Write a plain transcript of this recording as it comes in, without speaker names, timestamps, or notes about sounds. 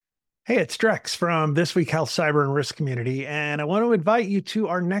Hey, it's Drex from This Week Health Cyber and Risk Community, and I want to invite you to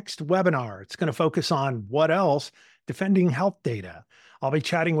our next webinar. It's going to focus on what else? Defending health data. I'll be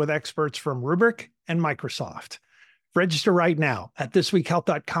chatting with experts from Rubrik and Microsoft. Register right now at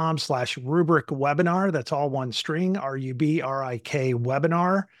thisweekhealth.com/rubric webinar. That's all one string, RUBRIK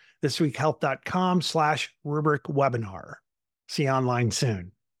webinar, thisweekhealth.com/rubric webinar. See you online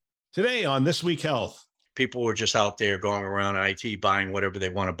soon. Today on This Week Health. People were just out there going around IT buying whatever they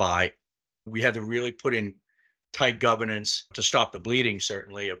want to buy. We had to really put in tight governance to stop the bleeding,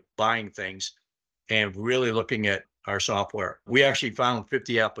 certainly, of buying things and really looking at our software. We actually found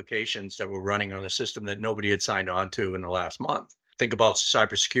 50 applications that were running on a system that nobody had signed on to in the last month. Think about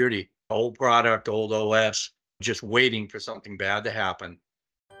cybersecurity, old product, old OS, just waiting for something bad to happen.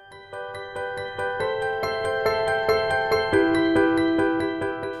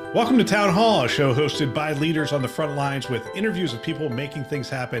 Welcome to Town Hall, a show hosted by leaders on the front lines with interviews of people making things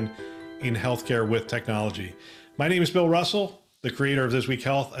happen in healthcare with technology. My name is Bill Russell, the creator of This Week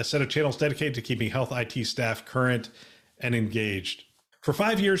Health, a set of channels dedicated to keeping health IT staff current and engaged. For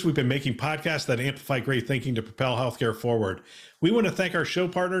 5 years, we've been making podcasts that amplify great thinking to propel healthcare forward. We want to thank our show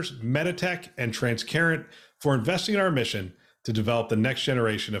partners, Meditech and Transcarent, for investing in our mission to develop the next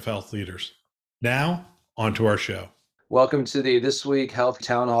generation of health leaders. Now, on to our show. Welcome to the This Week Health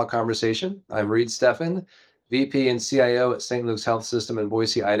Town Hall conversation. I'm Reed Steffen, VP and CIO at St. Luke's Health System in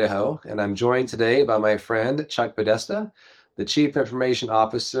Boise, Idaho, and I'm joined today by my friend Chuck Podesta, the Chief Information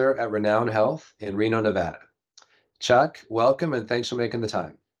Officer at Renown Health in Reno, Nevada. Chuck, welcome and thanks for making the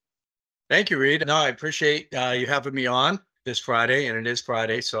time. Thank you, Reed. No, I appreciate you having me on this Friday, and it is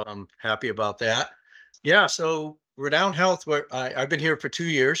Friday, so I'm happy about that. Yeah, so Renown Health, I've been here for 2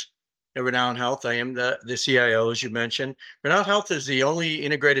 years. At Renown Health, I am the CIO, as you mentioned. Renown Health is the only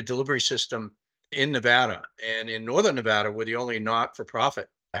integrated delivery system in Nevada. And in Northern Nevada, we're the only not-for-profit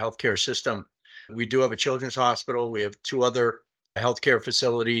healthcare system. We do have a children's hospital. We have 2 other healthcare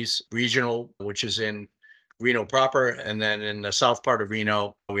facilities, regional, which is in Reno proper. And then in the south part of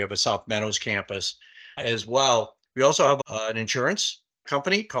Reno, we have a South Meadows campus as well. We also have an insurance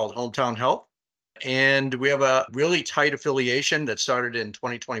company called Hometown Health. And we have a really tight affiliation that started in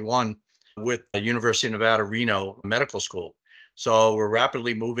 2021 with the University of Nevada, Reno Medical School. So we're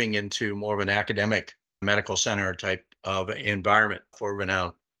rapidly moving into more of an academic medical center type of environment for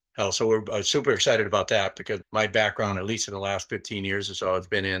Renown Health. So we're super excited about that because my background, at least in the last 15 years or so, has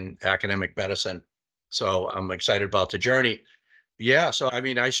been in academic medicine. So I'm excited about the journey. Yeah, so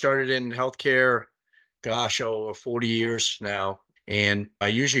I started in healthcare, over 40 years now. And I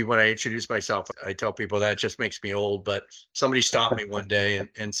usually, when I introduce myself, I tell people that just makes me old. But somebody stopped me one day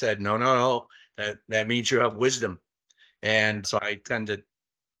and said, no, that means you have wisdom. And so I tend to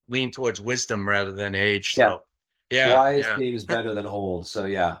lean towards wisdom rather than age. So, wise seems better than old. So,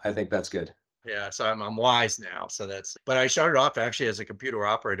 yeah, I think that's good. Yeah, so I'm wise now. But I started off actually as a computer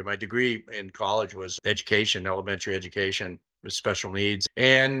operator. My degree in college was education, elementary education with special needs.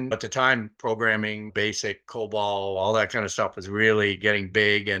 And at the time, programming, basic, COBOL, all that kind of stuff was really getting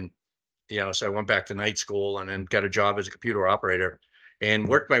big. And, so I went back to night school and then got a job as a computer operator and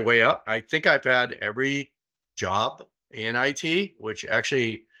worked my way up. I think I've had every job in IT, which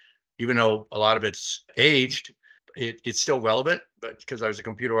actually, even though a lot of it's aged, it's still relevant, but because I was a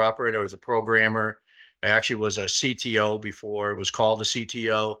computer operator, I was a programmer. I actually was a CTO before it was called a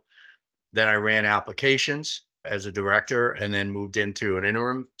CTO. Then I ran applications as a director and then moved into an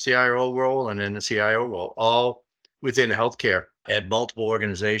interim CIO role and then the CIO role, all within healthcare at multiple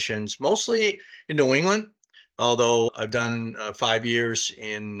organizations, mostly in New England. Although I've done 5 years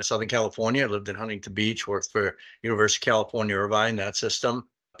in Southern California. I lived in Huntington Beach, worked for University of California, Irvine, that system.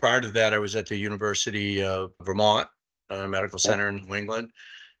 Prior to that, I was at the University of Vermont Medical Center in New England.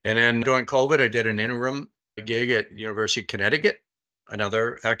 And then during COVID, I did an interim gig at University of Connecticut,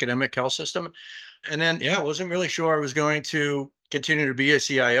 another academic health system. And then, I wasn't really sure I was going to continue to be a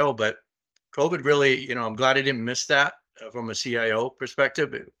CIO, but COVID really, I'm glad I didn't miss that from a CIO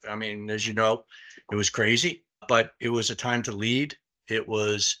perspective. As you know, it was crazy, but it was a time to lead. It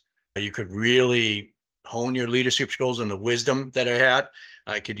was, you could really hone your leadership skills and the wisdom that I had.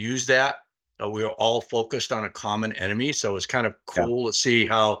 I could use that. We were all focused on a common enemy. So it was kind of cool to see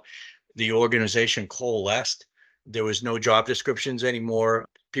how the organization coalesced. There was no job descriptions anymore.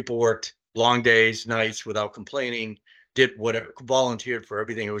 People worked long days, nights without complaining, did whatever, volunteered for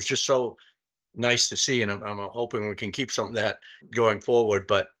everything. It was just so nice to see. And I'm hoping we can keep some of that going forward,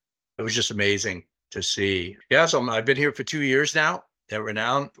 but it was just amazing to see. Yeah, so I've been here for 2 years now at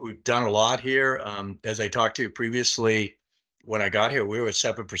Renown. We've done a lot here. As I talked to you previously, when I got here, we were at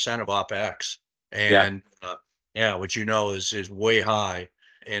 7% of OpEx. And which is way high.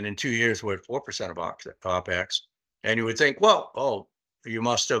 And in 2 years, we're at 4% of OPEX. And you would think, well, oh, you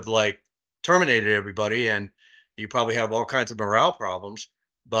must have like terminated everybody and you probably have all kinds of morale problems.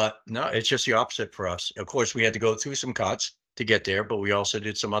 But no, it's just the opposite for us. Of course, we had to go through some cuts to get there, but we also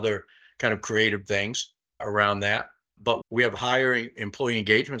did some other kind of creative things around that. But we have higher employee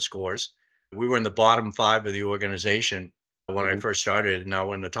engagement scores. We were in the bottom 5 of the organization when I first started, and now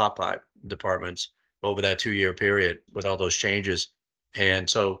we're in the top 5 departments over that 2-year period with all those changes. And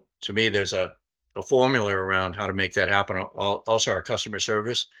so to me, there's a formula around how to make that happen. Also, our customer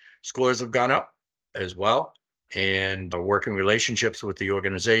service scores have gone up as well. And our working relationships with the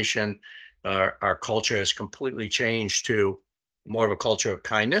organization, our culture has completely changed to more of a culture of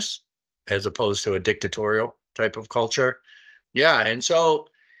kindness as opposed to a dictatorial type of culture. Yeah. And so,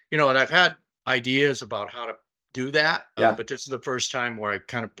 and I've had ideas about how to do that. But this is the first time where I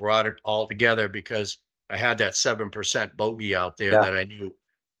kind of brought it all together because I had that 7% bogey out there that I knew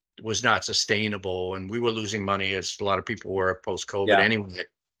was not sustainable. And we were losing money as a lot of people were post-COVID anyway.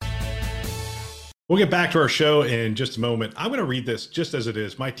 We'll get back to our show in just a moment. I'm going to read this just as it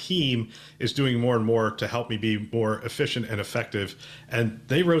is. My team is doing more and more to help me be more efficient and effective. And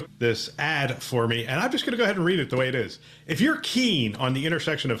they wrote this ad for me, and I'm just going to go ahead and read it the way it is. If you're keen on the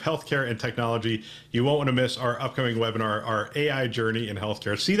intersection of healthcare and technology, you won't want to miss our upcoming webinar, our AI journey in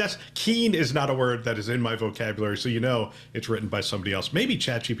healthcare. See, that's keen is not a word that is in my vocabulary, so it's written by somebody else, maybe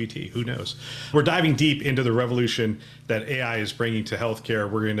ChatGPT, who knows. We're diving deep into the revolution that AI is bringing to healthcare.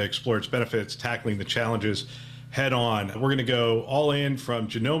 We're going to explore its benefits, tackling the challenges head on. We're going to go all in from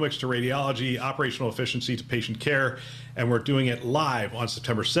genomics to radiology, operational efficiency to patient care, and we're doing it live on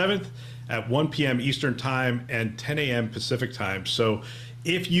September 7th at 1 p.m. Eastern Time and 10 a.m. Pacific Time. So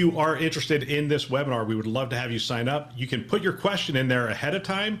if you are interested in this webinar, we would love to have you sign up. You can put your question in there ahead of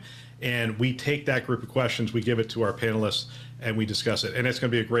time, and we take that group of questions, we give it to our panelists, and we discuss it. And it's going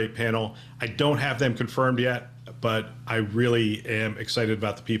to be a great panel. I don't have them confirmed yet, but I really am excited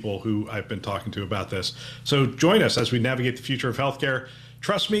about the people who I've been talking to about this. So join us as we navigate the future of healthcare.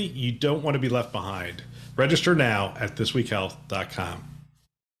 Trust me, you don't want to be left behind. Register now at thisweekhealth.com.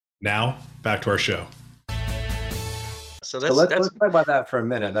 Now, back to our show. So let's talk about that for a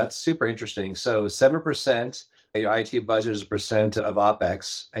minute. That's super interesting. So 7%, your IT budget is a percent of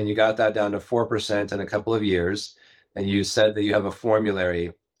OPEX, and you got that down to 4% in a couple of years. And you said that you have a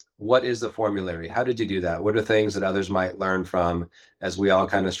formulary. What is the formulary? How did you do that? What are things that others might learn from as we all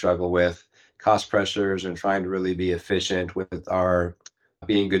kind of struggle with cost pressures and trying to really be efficient with our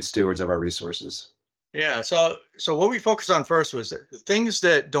being good stewards of our resources? Yeah. So what we focused on first was things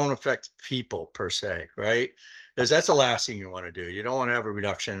that don't affect people per se, right? Because that's the last thing you want to do. You don't want to have a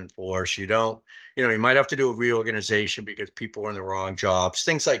reduction in force. You might have to do a reorganization because people are in the wrong jobs,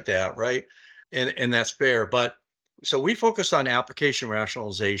 things like that, right? And that's fair. But so we focused on application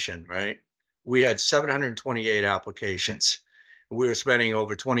rationalization, right? We had 728 applications. We were spending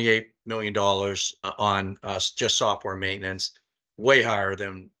over $28 million on just software maintenance, way higher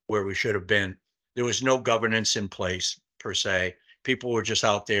than where we should have been. There was no governance in place per se. People were just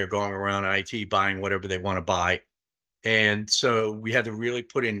out there going around IT buying whatever they want to buy. And so we had to really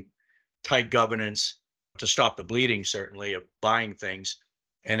put in tight governance to stop the bleeding, certainly, of buying things,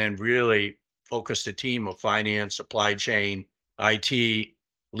 and then really focus the team of finance, supply chain, IT,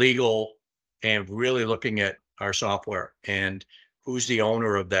 legal, and really looking at our software and who's the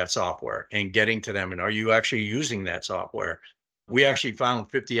owner of that software and getting to them. And are you actually using that software? We actually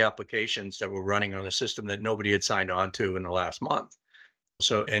found 50 applications that were running on a system that nobody had signed on to in the last month.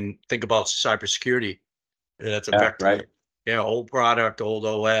 So, and think about cybersecurity. That's effective. Right. Yeah, old product, old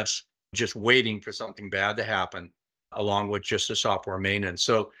OS, just waiting for something bad to happen, along with just the software maintenance.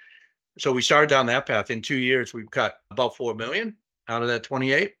 So we started down that path. In 2 years, we've cut about 4 million out of that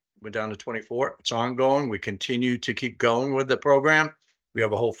 28. We're down to 24. It's ongoing. We continue to keep going with the program. We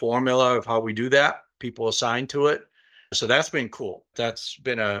have a whole formula of how we do that. People assigned to it. So that's been cool. That's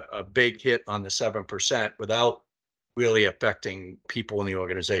been a big hit on the 7% without really affecting people in the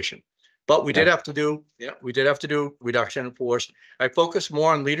organization. But we did have to do reduction in force. I focused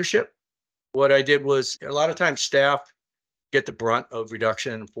more on leadership. What I did was a lot of times staff get the brunt of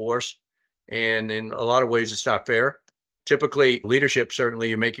reduction in force. And in a lot of ways, it's not fair. Typically, leadership, certainly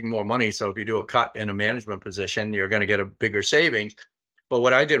you're making more money. So if you do a cut in a management position, you're going to get a bigger savings. But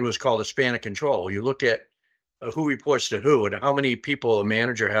what I did was called a span of control. You look at who reports to who and how many people a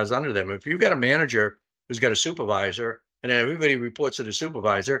manager has under them. If you've got a manager who's got a supervisor and then everybody reports to the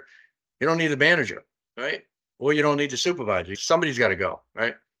supervisor, you don't need the manager, right? Or you don't need the supervisor. Somebody's got to go,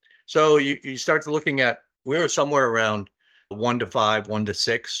 right? So you start looking at, we're somewhere around 1 to 5, 1 to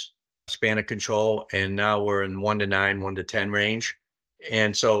 6 span of control. And now we're in 1 to 9, 1 to 10 range.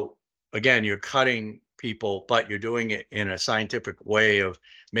 And so again, you're cutting people, but you're doing it in a scientific way of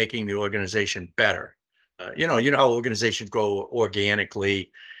making the organization better. You know how organizations grow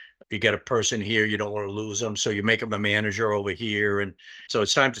organically. You get a person here, you don't want to lose them, so you make them a manager over here. And so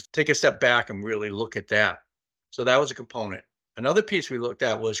it's time to take a step back and really look at that. So that was a component. Another piece we looked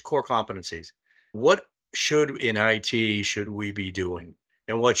at was core competencies. What in IT should we be doing?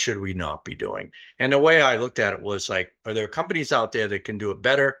 And what should we not be doing? And the way I looked at it was like, are there companies out there that can do it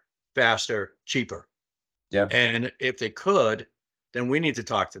better, faster, cheaper? Yeah. And if they could, then we need to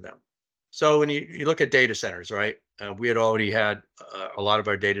talk to them. So when you look at data centers, right? We had already had a lot of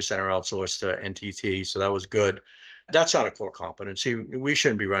our data center outsourced to NTT, so that was good. That's not a core competency. We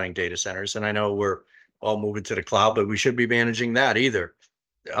shouldn't be running data centers. And I know we're all moving to the cloud, but we should be managing that either.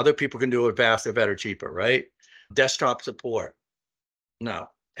 Other people can do it faster, better, cheaper, right? Desktop support, no.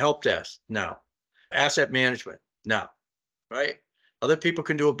 Help desk, no. Asset management, no. Right? Other people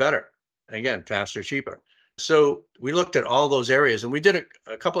can do it better. Again, faster, cheaper. So we looked at all those areas and we did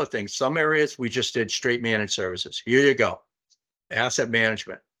a couple of things. Some areas we just did straight managed services. Here you go. Asset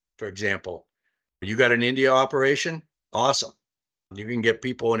management, for example. You got an India operation? Awesome. You can get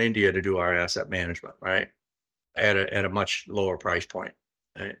people in India to do our asset management, right? At a much lower price point.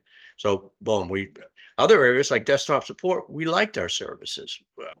 Right? So boom, other areas like desktop support, we liked our services.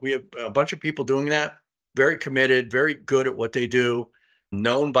 We have a bunch of people doing that, very committed, very good at what they do,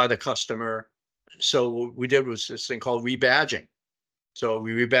 known by the customer. So what we did was this thing called rebadging. So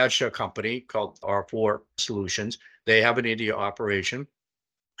we rebadged a company called R4 Solutions. They have an India operation.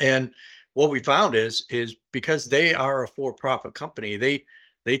 And what we found is because they are a for-profit company,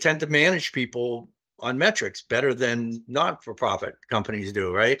 they tend to manage people on metrics better than not-for-profit companies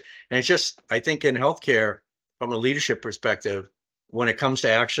do, right? And it's just, I think in healthcare, from a leadership perspective, when it comes to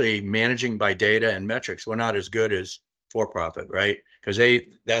actually managing by data and metrics, we're not as good as for-profit, right? Because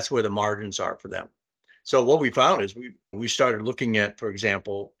that's where the margins are for them. So what we found is we started looking at, for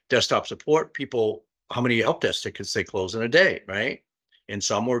example, desktop support people, how many help desk tickets they close in a day, right? And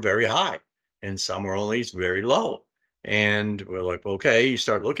some were very high and some were only very low. And we're like, okay, you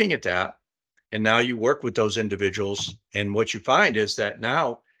start looking at that. And now you work with those individuals. And what you find is that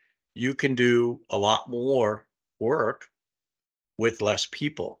now you can do a lot more work with less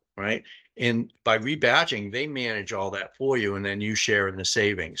people, right? And by rebadging, they manage all that for you. And then you share in the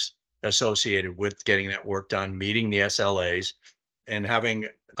savings associated with getting that work done, meeting the SLAs, and having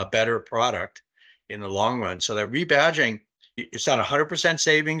a better product in the long run. So that rebadging, it's not 100%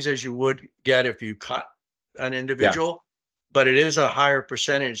 savings as you would get if you cut an individual, but it is a higher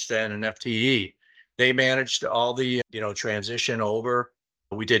percentage than an FTE. They managed all the, transition over.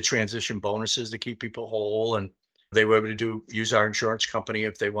 We did transition bonuses to keep people whole, and they were able to use our insurance company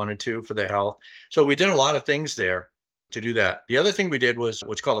if they wanted to for their health. So we did a lot of things there to do that. The other thing we did was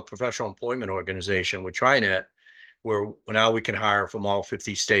what's called a professional employment organization with TriNet, where now we can hire from all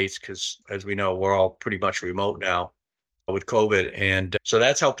 50 states because, as we know, we're all pretty much remote now with COVID. And so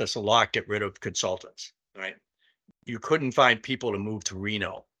that's helped us a lot get rid of consultants, right? You couldn't find people to move to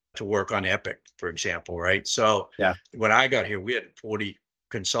Reno to work on Epic, for example, right? So when I got here, we had 40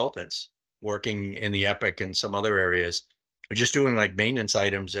 consultants working in the Epic and some other areas, just doing like maintenance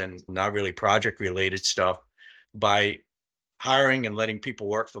items and not really project related stuff. By hiring and letting people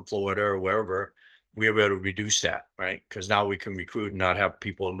work from Florida or wherever, we were able to reduce that, right? Because now we can recruit and not have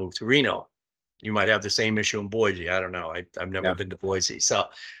people move to Reno. You might have the same issue in Boise. I don't know. I've never been to Boise. So,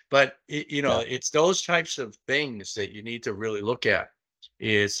 but it's those types of things that you need to really look at.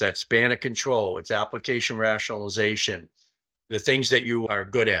 It's that span of control. It's application rationalization, the things that you are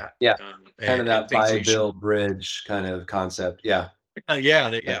good at. Yeah. Kind of that buy, build, bridge kind of concept. Yeah.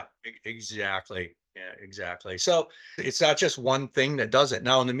 Exactly. Yeah, exactly. So it's not just one thing that does it.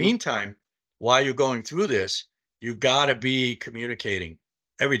 Now, in the meantime, while you're going through this, you've got to be communicating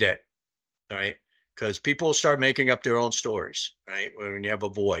every day. All right. Because people start making up their own stories, right? When you have a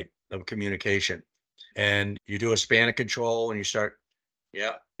void of communication and you do a span of control and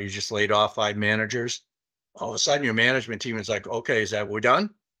you just laid off 5 managers. All of a sudden your management team is like, okay, is that we're done?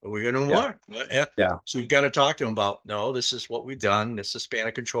 Are we going to work? Yeah. So you've got to talk to them about, no, this is what we've done. This is span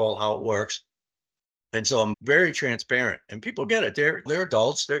of control, how it works. And so I'm very transparent and people get it. They're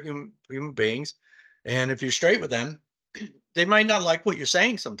adults, they're human beings. And if you're straight with them, they might not like what you're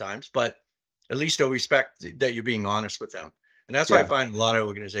saying sometimes, but at least they'll respect that you're being honest with them. And that's why I find a lot of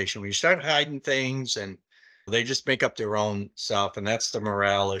organizations, when you start hiding things and they just make up their own stuff, and that's the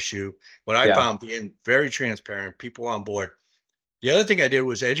morale issue. What I found being very transparent, people on board. The other thing I did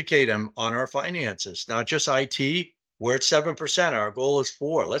was educate them on our finances, not just IT, We're at 7%. Our goal is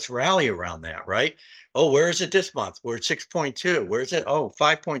 4. Let's rally around that, right? Oh, where is it this month? We're at 6.2. Where is it? Oh,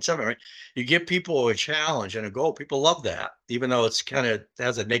 5.7, right? You give people a challenge and a goal. People love that, even though it's kind of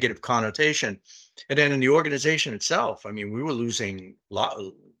has a negative connotation. And then in the organization itself, I mean, we were losing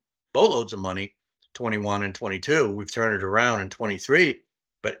boatloads of money, 21 and 22. We've turned it around in 23.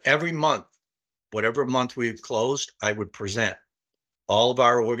 But every month, whatever month we've closed, I would present all of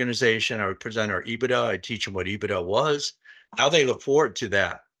our organization. I would present our EBITDA. I teach them what EBITDA was. Now they look forward to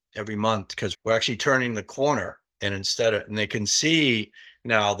that every month because we're actually turning the corner. And and they can see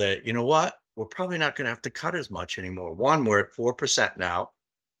now that, you know what, we're probably not going to have to cut as much anymore. One, we're at 4% now.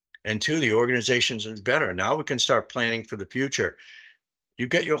 And two, the organization's is better. Now we can start planning for the future. You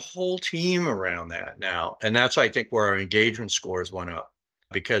get your whole team around that now. And that's, I think, where our engagement scores went up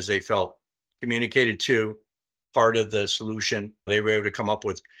because they felt communicated to, part of the solution. They were able to come up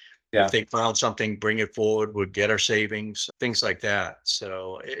with, if they found something, bring it forward, would get our savings, things like that.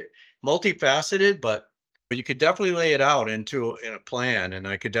 So multifaceted, but you could definitely lay it out in a plan. And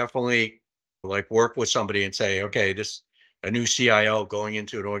I could definitely like work with somebody and say, okay, a new CIO going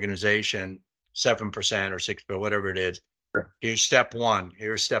into an organization, 7% or 6%, whatever it is. Sure. Here's step 1,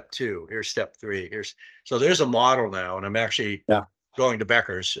 here's step 2, here's step 3, so there's a model now. And I'm actually going to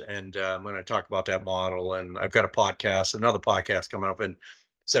Becker's and I'm going to talk about that model. And I've got another podcast coming up in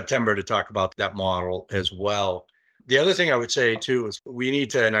September to talk about that model as well. The other thing I would say too is we need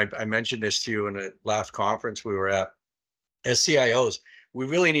to, and I mentioned this to you in the last conference we were at, as CIOs, we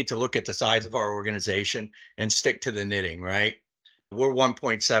really need to look at the size of our organization and stick to the knitting, right? We're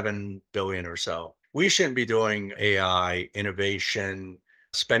 1.7 billion or so. We shouldn't be doing AI, innovation,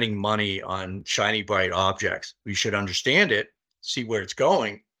 spending money on shiny, bright objects. We should understand it, see where it's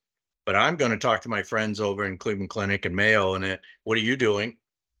going. But I'm going to talk to my friends over in Cleveland Clinic and Mayo and what are you doing?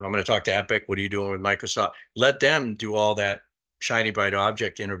 I'm going to talk to Epic. What are you doing with Microsoft? Let them do all that shiny, bright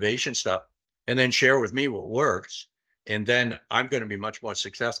object innovation stuff and then share with me what works. And then I'm going to be much more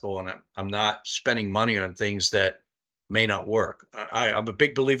successful. And I'm not spending money on things that may not work. I'm a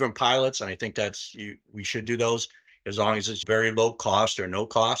big believer in pilots. And I think we should do those as long as it's very low cost or no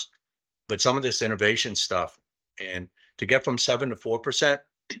cost. But some of this innovation stuff, and to get from 7 to 4%,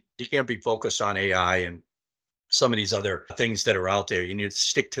 you can't be focused on AI and some of these other things that are out there. You need to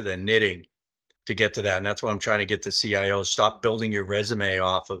stick to the knitting to get to that. And that's what I'm trying to get the CIOs. Stop building your resume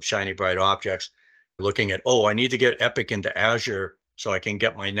off of shiny, bright objects. Looking at, I need to get Epic into Azure so I can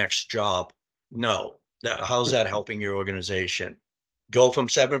get my next job. No, how's that helping your organization? Go from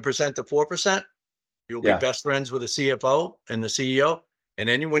 7% to 4%. You'll be best friends with the CFO and the CEO. And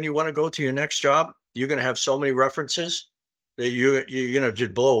then when you want to go to your next job, you're going to have so many references that you're going to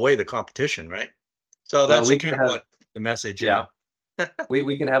just blow away the competition, right? So that's the message. Yeah.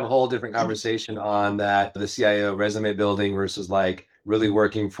 we can have a whole different conversation on that, the CIO resume building versus like really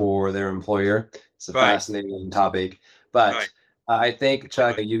working for their employer. It's a fascinating topic. But I think,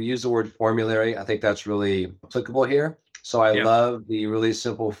 Chuck, you use the word formulary. I think that's really applicable here. So I love the really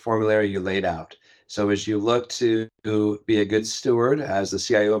simple formulary you laid out. So as you look to be a good steward as the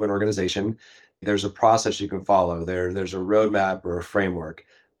CIO of an organization, there's a process you can follow. There's a roadmap or a framework,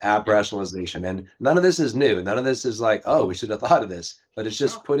 app rationalization. And none of this is new. None of this is like, we should have thought of this. But it's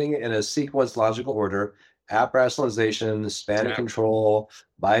just putting it in a sequence, logical order, app rationalization, span of control,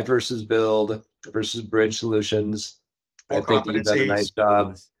 buy versus build versus bridge solutions. I think you've done a nice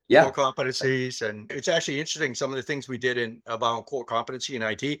job. Core competencies. And it's actually interesting. Some of the things we did about core competency in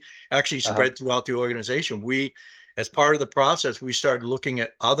IT actually spread throughout the organization. We, as part of the process, we started looking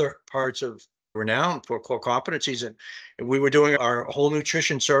at other parts of renown for core competencies. And we were doing our whole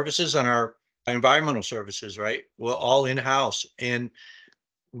nutrition services and our environmental services, right? We're all in-house and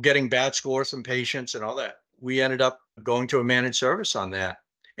getting bad scores from patients and all that. We ended up going to a managed service on that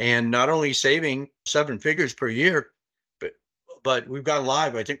and not only saving 7 figures per year, but we've gone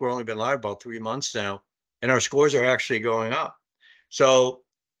live. I think we've only been live about 3 months now, and our scores are actually going up. So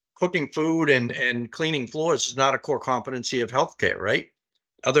cooking food and cleaning floors is not a core competency of healthcare, right?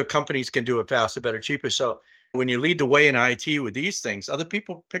 Other companies can do it faster, better, cheaper. So when you lead the way in IT with these things, other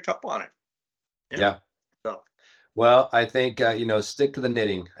people pick up on it. Yeah. So, well, I think, stick to the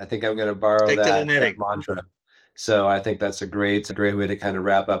knitting. I think I'm going to borrow that mantra. So I think that's a great way to kind of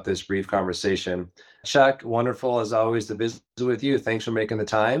wrap up this brief conversation. Chuck, wonderful as always to visit with you. Thanks for making the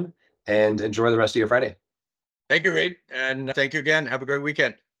time and enjoy the rest of your Friday. Thank you, Reed. And thank you again. Have a great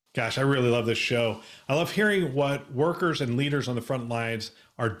weekend. Gosh, I really love this show. I love hearing what workers and leaders on the front lines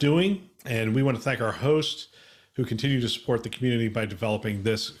are doing. And we want to thank our hosts who continue to support the community by developing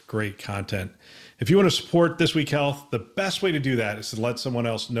this great content. If you want to support This Week Health, the best way to do that is to let someone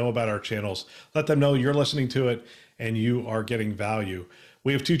else know about our channels. Let them know you're listening to it and you are getting value.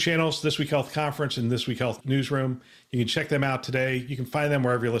 We have two channels, This Week Health Conference and This Week Health Newsroom. You can check them out today. You can find them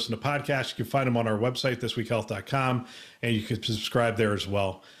wherever you listen to podcasts. You can find them on our website, thisweekhealth.com, and you can subscribe there as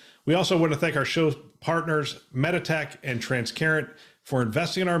well. We also want to thank our show partners, Meditech and Transcarent, for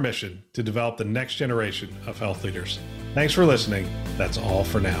investing in our mission to develop the next generation of health leaders. Thanks for listening. That's all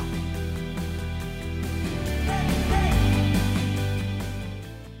for now.